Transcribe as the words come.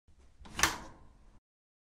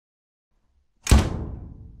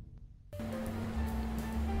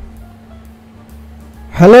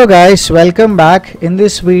Hello guys, welcome back. In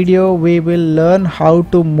this video we will learn how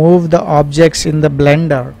to move the objects in the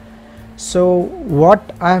Blender. So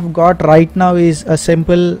what I've got right now is a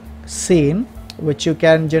simple scene which you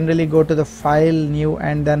can generally go to the file, new,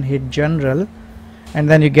 and then hit general, and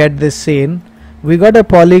then you get this scene. We got a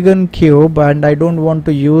polygon cube and I don't want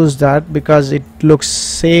to use that because it looks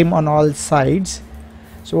same on all sides.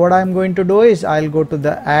 So what I'm going to do is I'll go to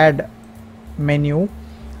the add menu,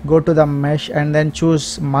 go to the mesh, and then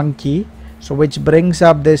choose monkey, so which brings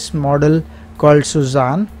up this model called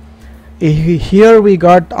Suzanne. Here we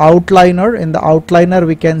got outliner. In the outliner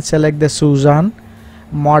we can select the Suzanne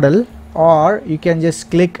model, or you can just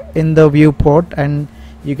click in the viewport and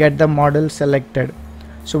you get the model selected.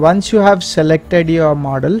 So once you have selected your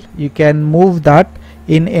model, you can move that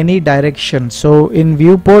in any direction. So in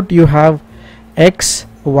viewport you have X,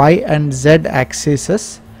 Y and Z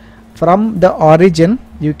axes. From the origin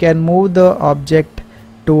you can move the object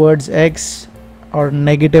towards X or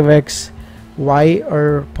negative X, Y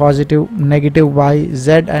or positive negative Y,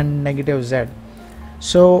 Z and negative Z.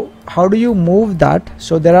 So how do you move that?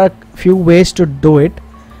 So there are few ways to do it.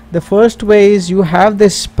 The first way is you have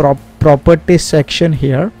this properties section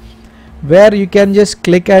here where you can just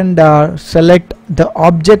click and select the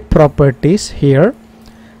object properties here.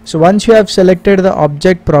 So once you have selected the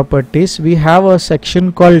object properties, we have a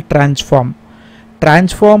section called transform.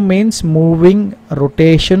 Transform means moving,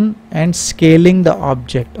 rotation and scaling the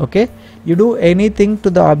object. Okay, you do anything to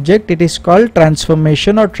the object, it is called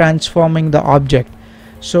transformation or transforming the object.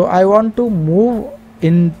 So I want to move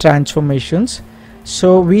in transformations.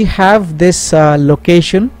 So we have this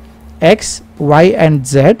location X, Y and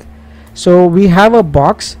Z. So we have a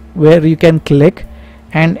box where you can click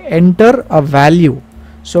and enter a value.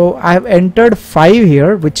 So I have entered 5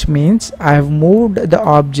 here, which means I have moved the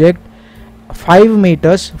object 5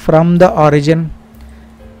 meters from the origin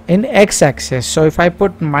in X axis. So if I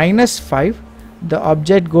put -5, the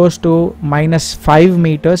object goes to -5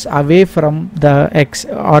 meters away from the X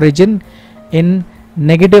origin in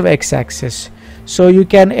negative X axis. So you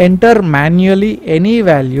can enter manually any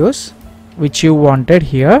values which you wanted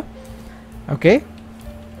here. Okay,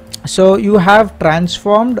 so you have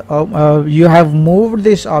transformed, you have moved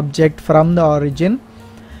this object from the origin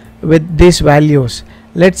with these values.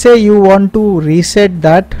 Let's say you want to reset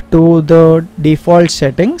that to the default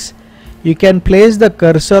settings. You can place the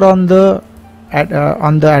cursor on the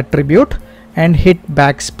attribute and hit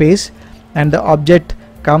backspace, and the object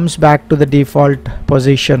comes back to the default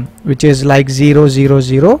position, which is like 0 0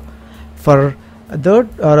 0 for the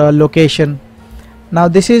location. Now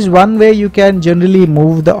this is one way you can generally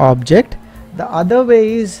move the object. The other way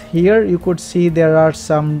is here you could see there are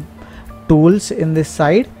some tools in this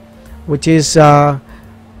side, which is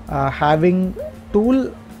having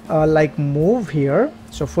tool like move here.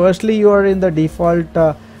 So firstly you are in the default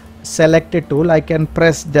selected tool. I can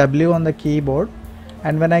press W on the keyboard,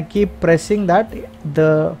 and when I keep pressing that,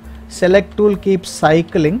 the select tool keeps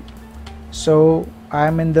cycling. So I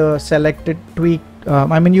am in the selected tweak.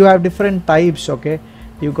 I mean, you have different types. Okay,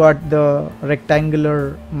 you got the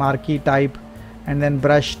rectangular marquee type, and then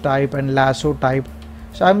brush type and lasso type.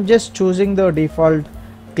 So I'm just choosing the default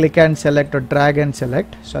click and select or drag and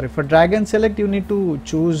select. Sorry, for drag and select you need to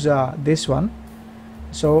choose this one.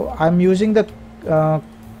 So I'm using the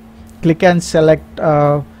click and select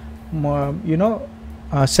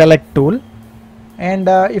select tool. And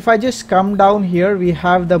if I just come down here, we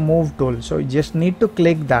have the move tool. So you just need to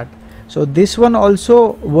click that. So this one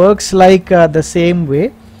also works like the same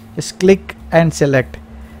way, just click and select.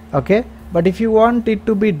 Okay, but if you want it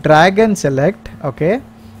to be drag and select, okay,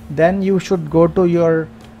 then you should go to your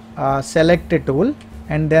selected tool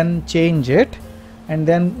and then change it, and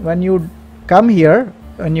then when you come here,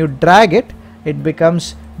 when you drag it, it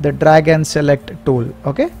becomes the drag and select tool.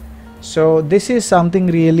 Okay, so this is something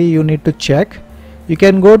really you need to check. You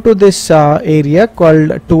can go to this area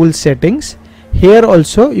called tool settings. Here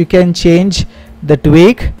also you can change the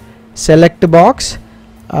tweak, select box,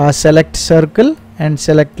 select circle and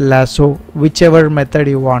select lasso, whichever method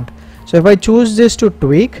you want. So if I choose this to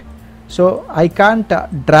tweak, so I can't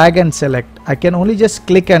drag and select, I can only just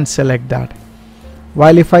click and select that.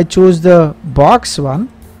 While if I choose the box one,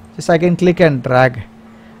 just I can click and drag.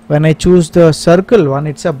 When I choose the circle one,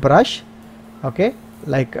 it's a brush, okay,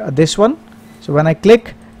 like this one. So when I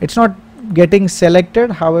click, it's not getting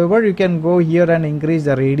selected. However, you can go here and increase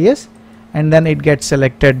the radius, and then it gets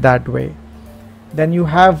selected that way. Then you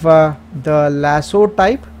have the lasso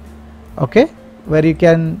type, okay, where you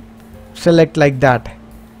can select like that.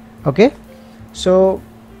 Okay, so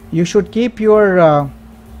you should keep your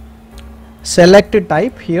selected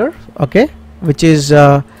type here. Okay, which is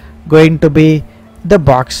going to be the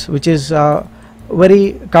box, which is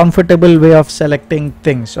very comfortable way of selecting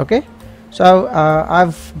things. Okay, so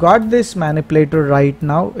I've got this manipulator right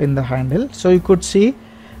now in the handle. So you could see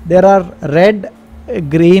there are red,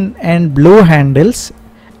 green and blue handles,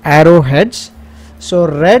 arrowheads. So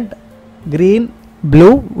red, green,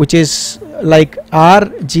 blue, which is like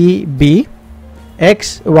RGB,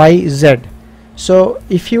 X, Y, Z. So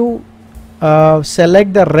if you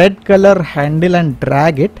select the red color handle and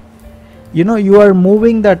drag it, you know, you are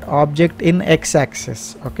moving that object in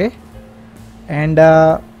x-axis. Okay, and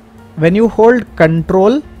when you hold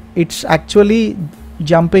control, it's actually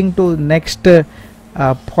jumping to next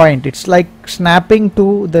point. It's like snapping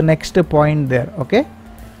to the next point there. Okay,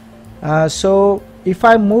 so if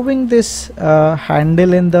I'm moving this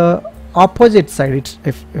handle in the opposite side, it's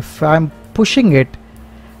if I'm pushing it,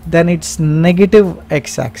 then it's negative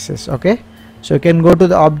x-axis. Okay, so you can go to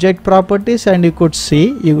the object properties and you could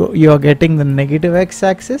see you are getting the negative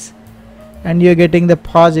x-axis and you're getting the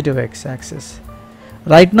positive x-axis.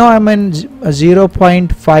 Right now I'm in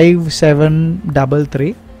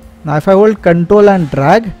 0.5733. Now if I hold control and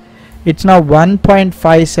drag, it's now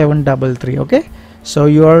 1.5733. okay, so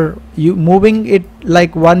you moving it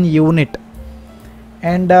like 1 unit.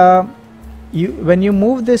 And when you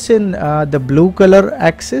move this in the blue color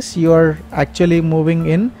axis, you are actually moving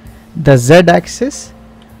in the z axis.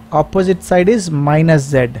 Opposite side is minus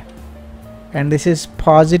z, and this is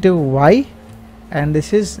positive y, and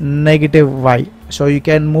this is negative y. So you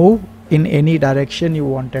can move in any direction you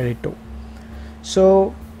wanted it to.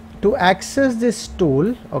 So to access this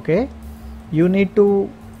tool, okay, you need to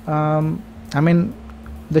I mean,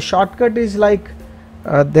 the shortcut is like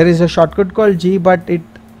there is a shortcut called G, but it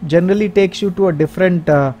generally takes you to a different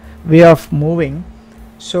way of moving.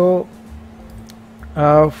 So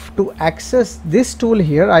to access this tool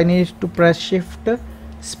here, I need to press shift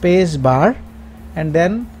space bar and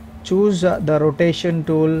then choose the rotation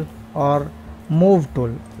tool or move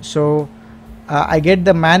tool. So I get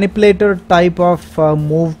the manipulator type of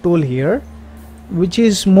move tool here, which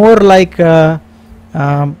is more like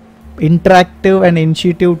interactive and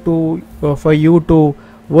intuitive to for you to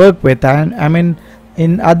work with. And I mean,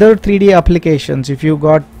 in other 3D applications, if you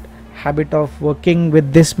got habit of working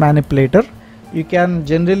with this manipulator, you can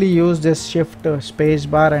generally use this shift space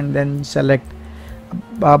bar and then select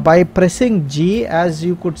by pressing G. As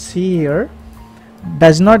you could see here,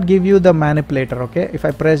 does not give you the manipulator. Okay, if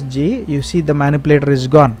I press G, you see the manipulator is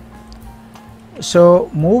gone. So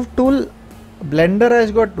move tool, Blender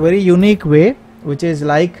has got very unique way, which is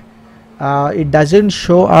like it doesn't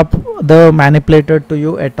show up the manipulator to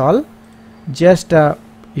you at all. Just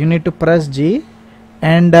you need to press G,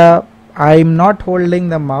 and I'm not holding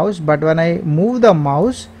the mouse, but when I move the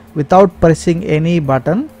mouse without pressing any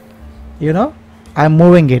button, you know, I'm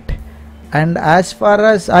moving it. And as far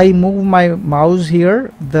as I move my mouse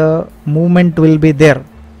here, the movement will be there.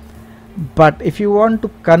 But if you want to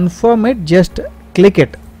confirm it, just click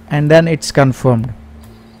it and then it's confirmed.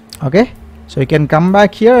 Okay, so you can come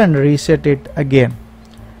back here and reset it again.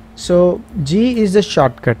 So G is the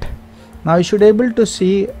shortcut. Now you should able to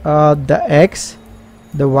see the X,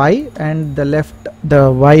 the Y, and the left,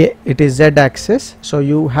 the Y, it is Z axis. So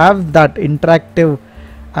you have that interactive,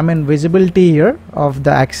 I mean, visibility here of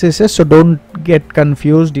the axes, so don't get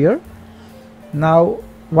confused here. Now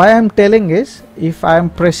why I'm telling is, if I am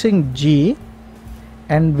pressing G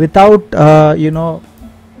and without you know,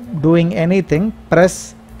 doing anything,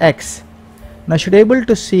 press X, now should able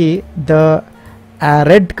to see the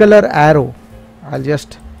red color arrow. I'll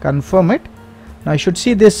just confirm it. Now you should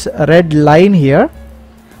see this red line here.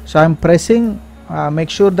 So I'm pressing, make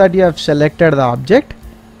sure that you have selected the object,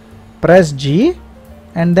 press G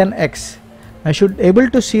and then X. I should able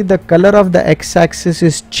to see the color of the x-axis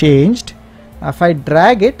is changed. If I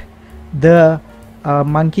drag it, the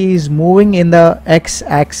monkey is moving in the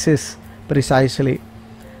x-axis precisely.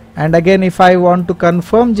 And again, if I want to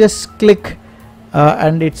confirm, just click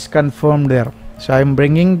and it's confirmed there. So I'm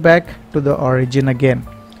bringing back to the origin again.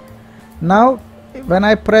 Now when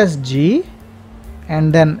I press G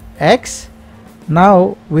and then X,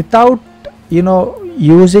 now without, you know,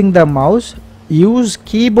 using the mouse, use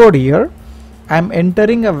keyboard here, I'm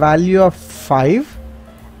entering a value of 5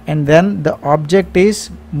 and then the object is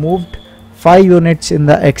moved 5 units in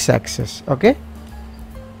the x-axis. Okay,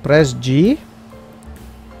 press G,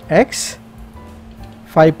 X,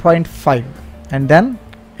 5.5 and then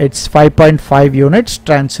it's 5.5 units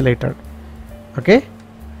translated. Okay,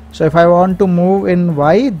 so if I want to move in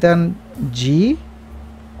Y, then G,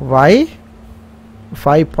 Y,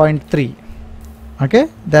 5.3. okay,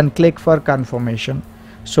 then click for confirmation.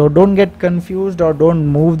 So don't get confused, or don't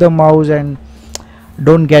move the mouse and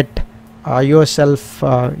don't get yourself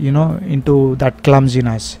into that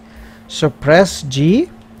clumsiness. So press G,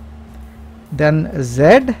 then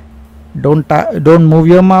Z, don't move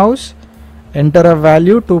your mouse, enter a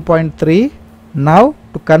value 2.3. Now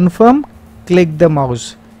to confirm, click the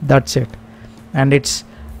mouse, that's it, and it's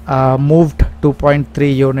moved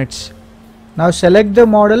 2.3 units. Now select the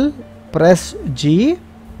model, press G,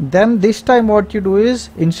 then this time what you do is,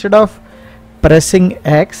 instead of pressing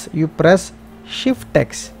X, you press Shift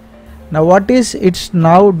X. Now what is it's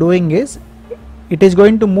now doing is, it is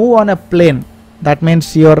going to move on a plane. That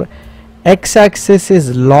means your x-axis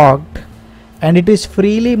is locked and it is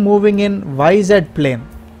freely moving in YZ plane.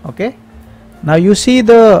 Okay, now you see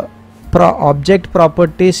the object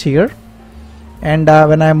properties here, and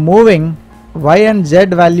when I am moving, Y and Z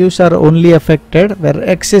values are only affected where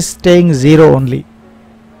X is staying 0 only.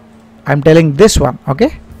 I am telling this one.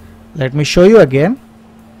 Okay, let me show you again.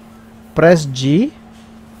 Press G,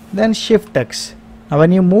 then Shift X. Now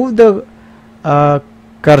when you move the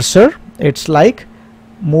cursor, it's like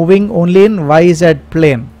moving only in YZ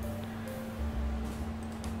plane.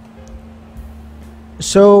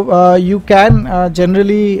 So you can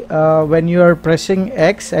generally when you are pressing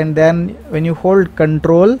X and then when you hold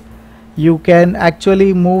Control, you can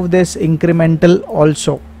actually move this incremental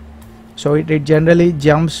also. So it generally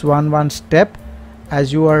jumps one step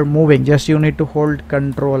as you are moving. Just you need to hold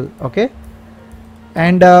Control. Okay,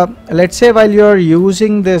 and let's say while you are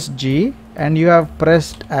using this G and you have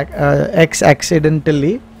pressed X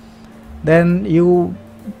accidentally, then you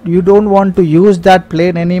don't want to use that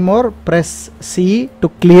plane anymore, press C to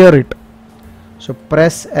clear it. So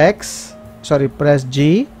press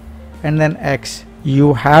G and then X.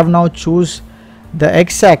 You have now choose the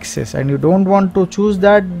X axis and you don't want to choose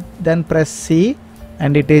that, then press C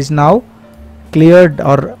and it is now cleared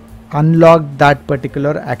or unlocked that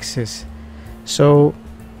particular axis. So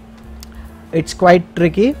it's quite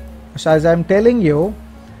tricky. So as I'm telling you,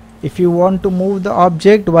 if you want to move the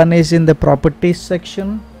object, one is in the properties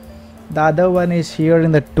section, the other one is here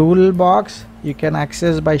in the toolbox. You can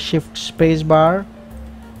access by Shift space bar,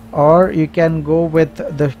 or you can go with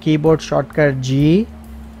the keyboard shortcut G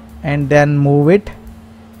and then move it.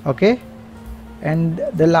 Okay, and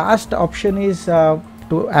the last option is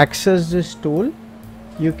to access this tool,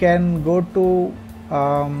 you can go to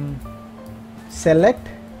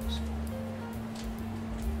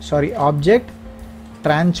object,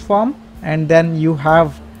 transform, and then you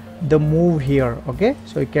have the move here. Okay,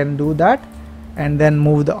 so you can do that and then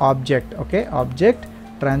move the object. Okay, object,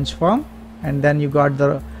 transform, and then you got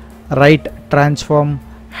the right transform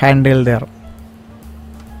handle there.